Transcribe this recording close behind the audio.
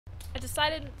I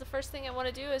decided the first thing I want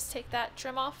to do is take that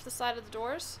trim off the side of the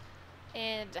doors.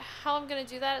 And how I'm going to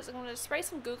do that is I'm going to spray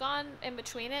some Goo Gone in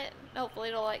between it. Hopefully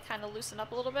it'll like kind of loosen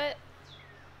up a little bit.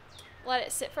 Let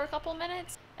it sit for a couple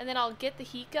minutes. And then I'll get the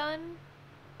heat gun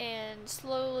and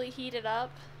slowly heat it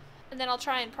up. And then I'll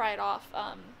try and pry it off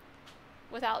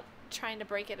without trying to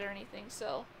break it or anything.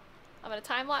 So I'm going to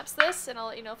time lapse this and I'll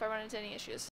let you know if I run into any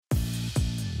issues.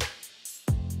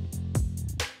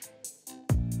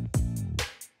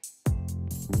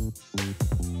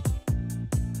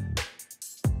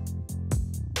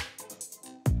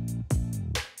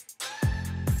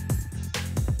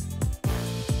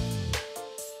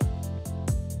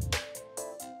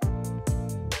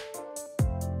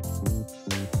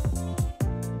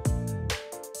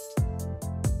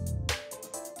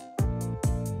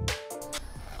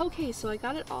 Okay, so I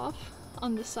got it off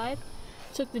on this side.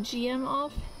 Took the GM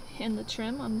off and the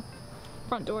trim on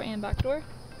front door and back door.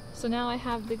 So now I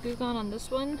have the Goo Gone on this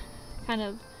one kind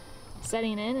of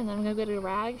setting in, and then I'm gonna go to a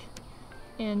rag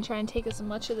and try and take as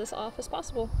much of this off as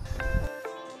possible.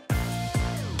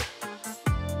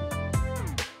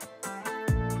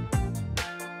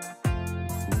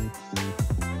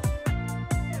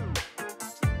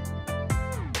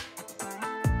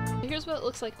 Here's what it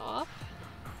looks like off.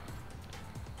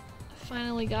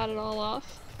 Finally got it all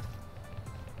off.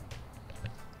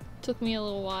 Took me a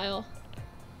little while.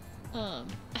 I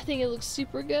think it looks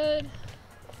super good.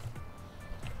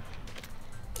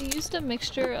 I used a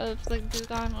mixture of the Goo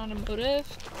Gone Automotive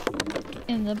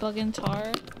and the Bug and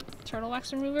Tar turtle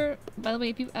wax remover. By the way,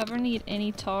 if you ever need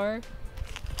any tar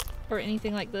or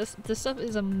anything like this stuff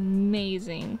is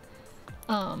amazing.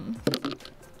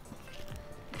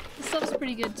 This stuff's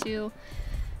pretty good too.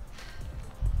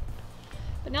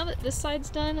 But now that this side's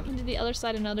done, I'm gonna do the other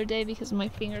side another day because my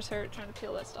fingers hurt trying to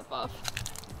peel that stuff off.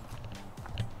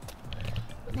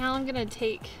 But now I'm gonna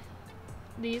take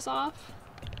these off.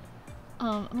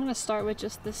 I'm gonna start with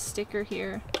just this sticker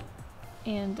here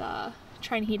and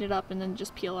try and heat it up and then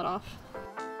just peel it off.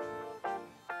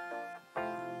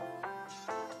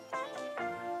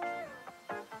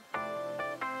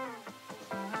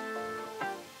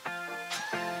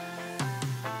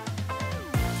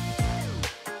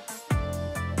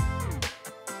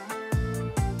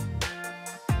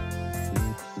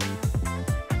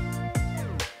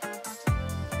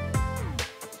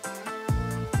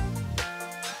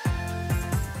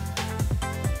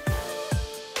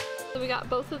 We got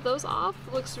both of those off.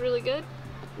 Looks really good.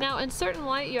 Now in certain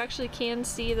light you actually can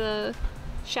see the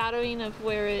shadowing of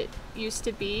where it used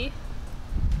to be,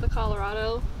 the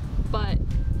Colorado, but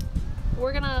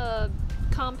we're gonna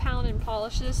compound and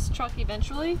polish this truck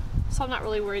eventually, so I'm not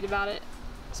really worried about it.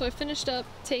 So I finished up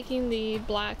taking the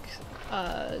black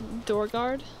door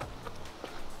guard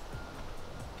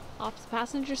off the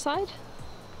passenger side.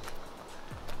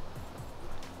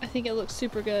 I think it looks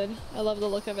super good. I love the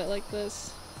look of it like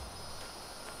this.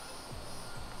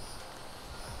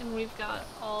 And we've got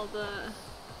all the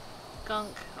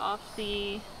gunk off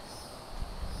the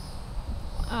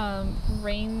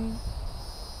rain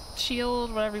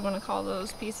shield, whatever you want to call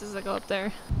those pieces that go up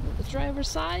there. The driver's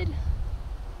side,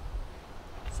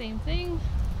 same thing.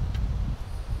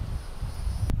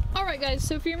 Alright guys,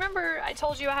 so if you remember I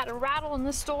told you I had a rattle in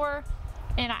this door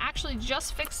and I actually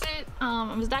just fixed it.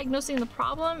 I was diagnosing the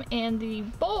problem and the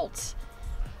bolt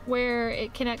where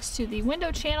it connects to the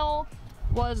window channel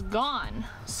was gone.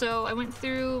 So I went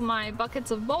through my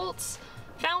buckets of bolts,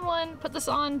 found one, put this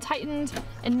on, tightened,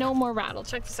 and no more rattle.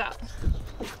 Check this out.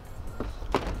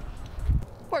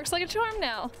 Works like a charm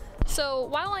now. So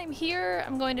while I'm here,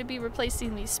 I'm going to be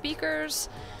replacing these speakers.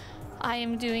 I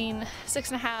am doing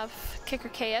 6.5 Kicker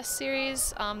KS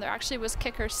series. There actually was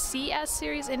Kicker CS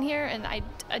series in here, and I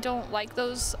don't like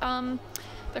those.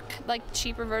 They're like the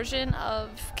cheaper version of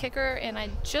Kicker, and I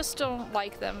just don't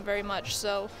like them very much.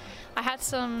 So I had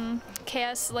some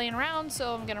KS laying around,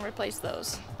 so I'm gonna replace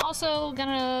those. Also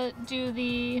gonna do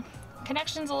the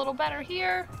connections a little better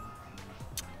here.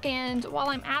 And while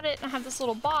I'm at it, I have this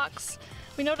little box.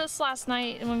 We noticed last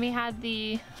night when we had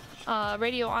the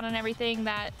radio on and everything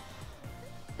that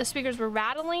the speakers were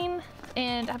rattling,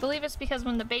 and I believe it's because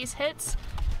when the bass hits,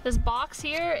 this box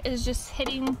here is just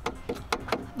hitting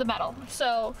the metal.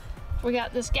 So we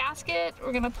got this gasket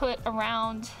we're gonna put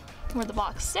around where the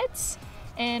box sits,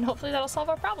 and hopefully that'll solve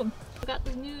our problem. We got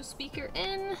the new speaker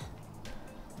in.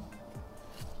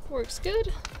 Works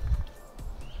good.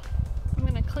 I'm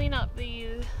gonna clean up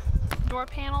the door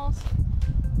panels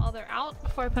while they're out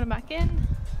before I put them back in.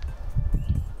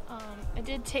 I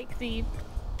did take the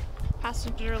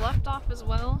passenger left off as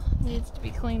well. It needs to be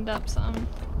cleaned up some.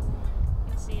 You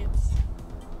can see it's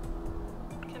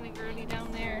kind of girly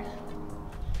down there.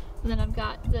 And then I've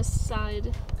got this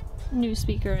side new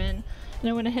speaker in. And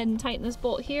I went ahead and tightened this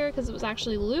bolt here because it was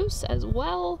actually loose as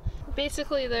well.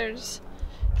 Basically there's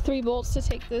 3 bolts to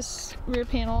take this rear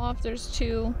panel off. There's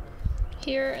 2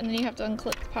 here, and then you have to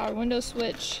unclip the power window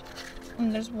switch,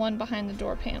 and there's 1 behind the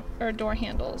door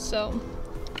handle. So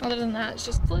other than that, it's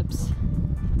just clips.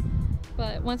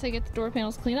 But once I get the door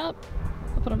panels cleaned up,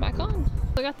 I'll put them back on.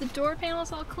 So I got the door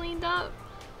panels all cleaned up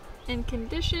and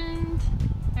conditioned.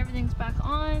 Everything's back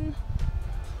on.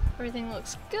 Everything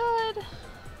looks good.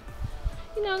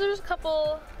 You know, there's a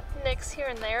couple nicks here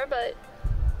and there, but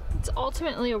it's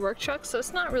ultimately a work truck, so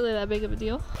it's not really that big of a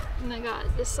deal. And I got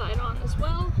this side on as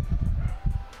well.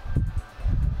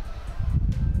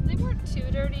 They weren't too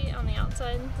dirty on the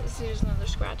outside. There's another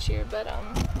scratch here, but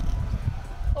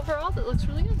overall it looks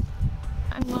really good.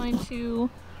 I'm going to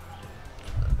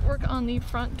work on the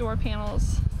front door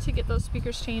panels to get those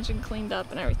speakers changed and cleaned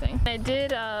up and everything. I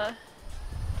did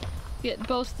get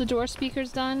both the door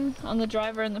speakers done on the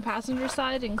driver and the passenger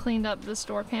side and cleaned up this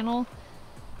door panel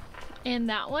and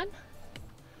that one.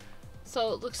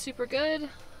 So it looks super good.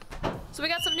 So we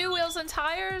got some new wheels and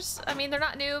tires. I mean, they're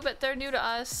not new, but they're new to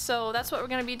us. So that's what we're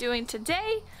gonna be doing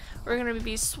today. We're gonna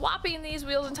be swapping these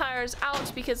wheels and tires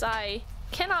out because I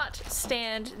cannot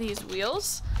stand these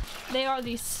wheels. They are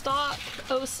the stock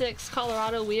 06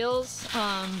 Colorado wheels.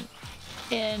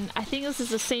 And I think this is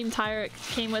the same tire it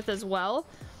came with as well.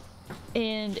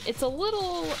 And it's a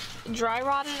little dry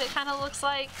rotted, it kind of looks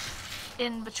like,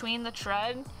 in between the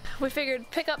tread. We figured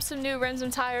pick up some new rims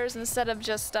and tires instead of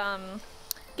just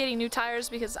getting new tires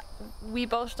because we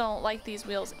both don't like these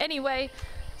wheels anyway.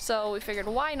 So we figured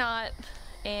why not,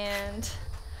 and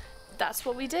that's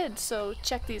what we did. So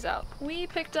check these out. We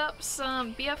picked up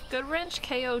some BF Goodwrench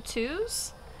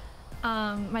KO2s.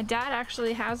 My dad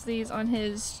actually has these on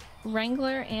his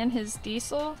Wrangler and his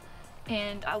diesel,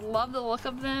 and I love the look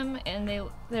of them, and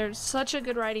they're such a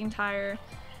good riding tire.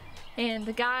 And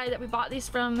the guy that we bought these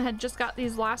from had just got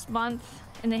these last month,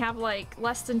 and they have like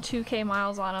less than 2K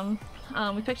miles on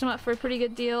them. We picked them up for a pretty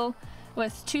good deal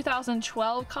with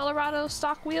 2012 Colorado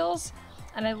stock wheels,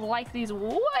 and I like these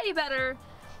way better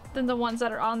than the ones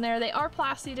that are on there. They are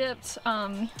plasti dipped.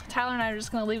 Tyler and I are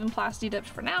just gonna leave them plasti dipped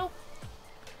for now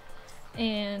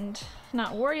and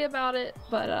not worry about it,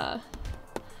 but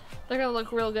they're gonna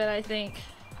look real good, I think.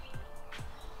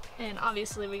 And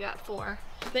obviously we got 4.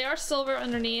 They are silver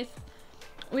underneath.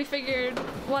 We figured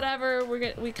whatever,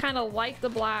 we kind of like the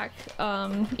black,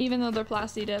 even though they're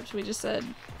plasti dipped. We just said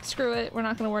screw it, we're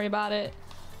not gonna worry about it,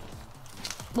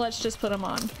 let's just put them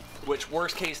on. Which,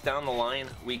 worst case down the line,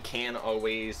 we can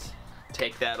always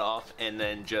take that off and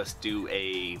then just do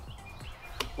a,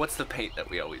 what's the paint that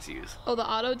we always use? Oh, the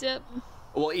auto dip?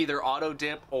 Well, either auto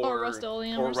dip or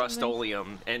Rust-Oleum or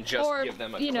Rust-Oleum, and just give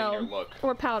them a cleaner look.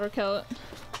 Or powder coat.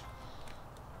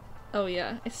 Oh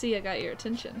yeah, I see I got your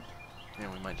attention.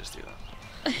 Yeah, we might just do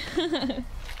that.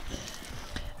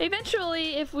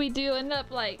 Eventually, if we do end up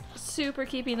like super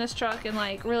keeping this truck and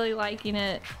like really liking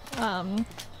it, I'd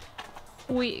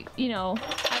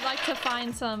like to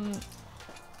find some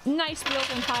nice wheels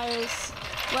and tires.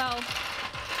 Well,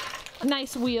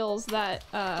 nice wheels that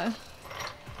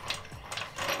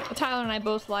Tyler and I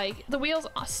both like. The wheels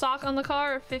stock on the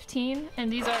car are 15,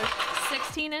 and these are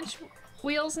 16-inch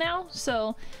wheels now,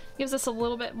 so gives us a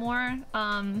little bit more.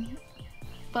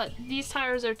 But these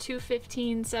tires are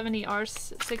 215 70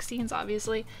 R16s,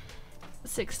 obviously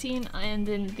 16, and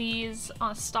then these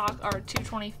on stock are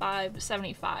 225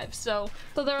 75. So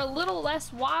they're a little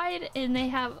less wide and they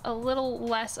have a little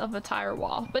less of a tire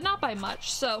wall, but not by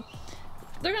much. So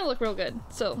they're gonna look real good.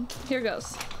 So here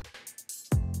goes.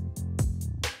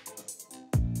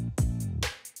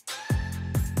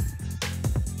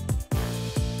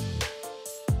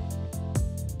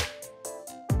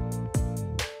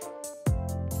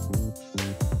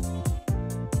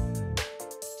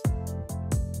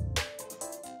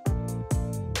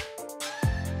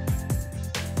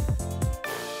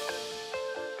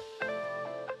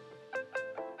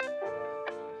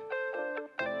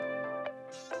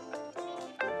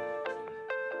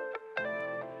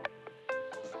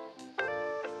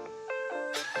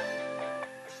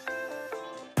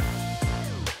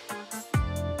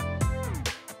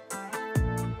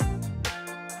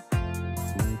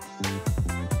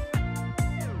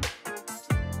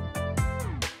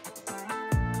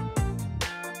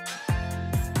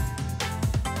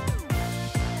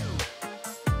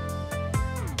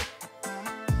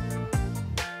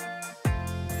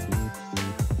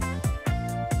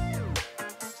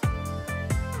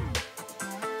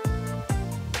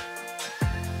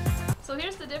 So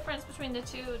here's the difference between the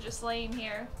two just laying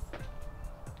here.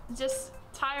 Just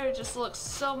tire just looks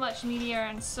so much neater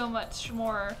and so much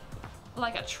more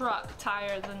like a truck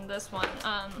tire than this one.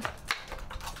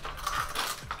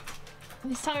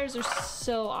 These tires are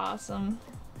so awesome.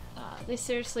 They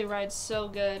seriously ride so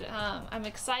good. I'm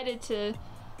excited to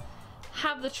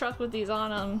have the truck with these on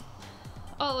them.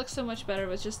 Oh, it looks so much better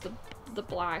with just the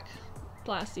black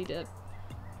plasti dip.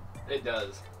 It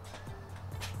does.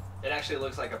 It actually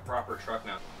looks like a proper truck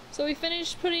now. So we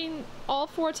finished putting all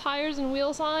 4 tires and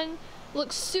wheels on.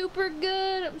 Looks super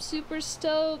good. I'm super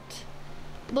stoked.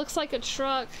 Looks like a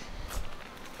truck.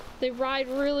 They ride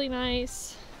really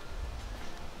nice.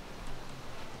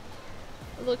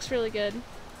 It looks really good.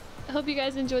 I hope you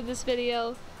guys enjoyed this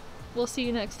video. We'll see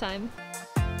you next time.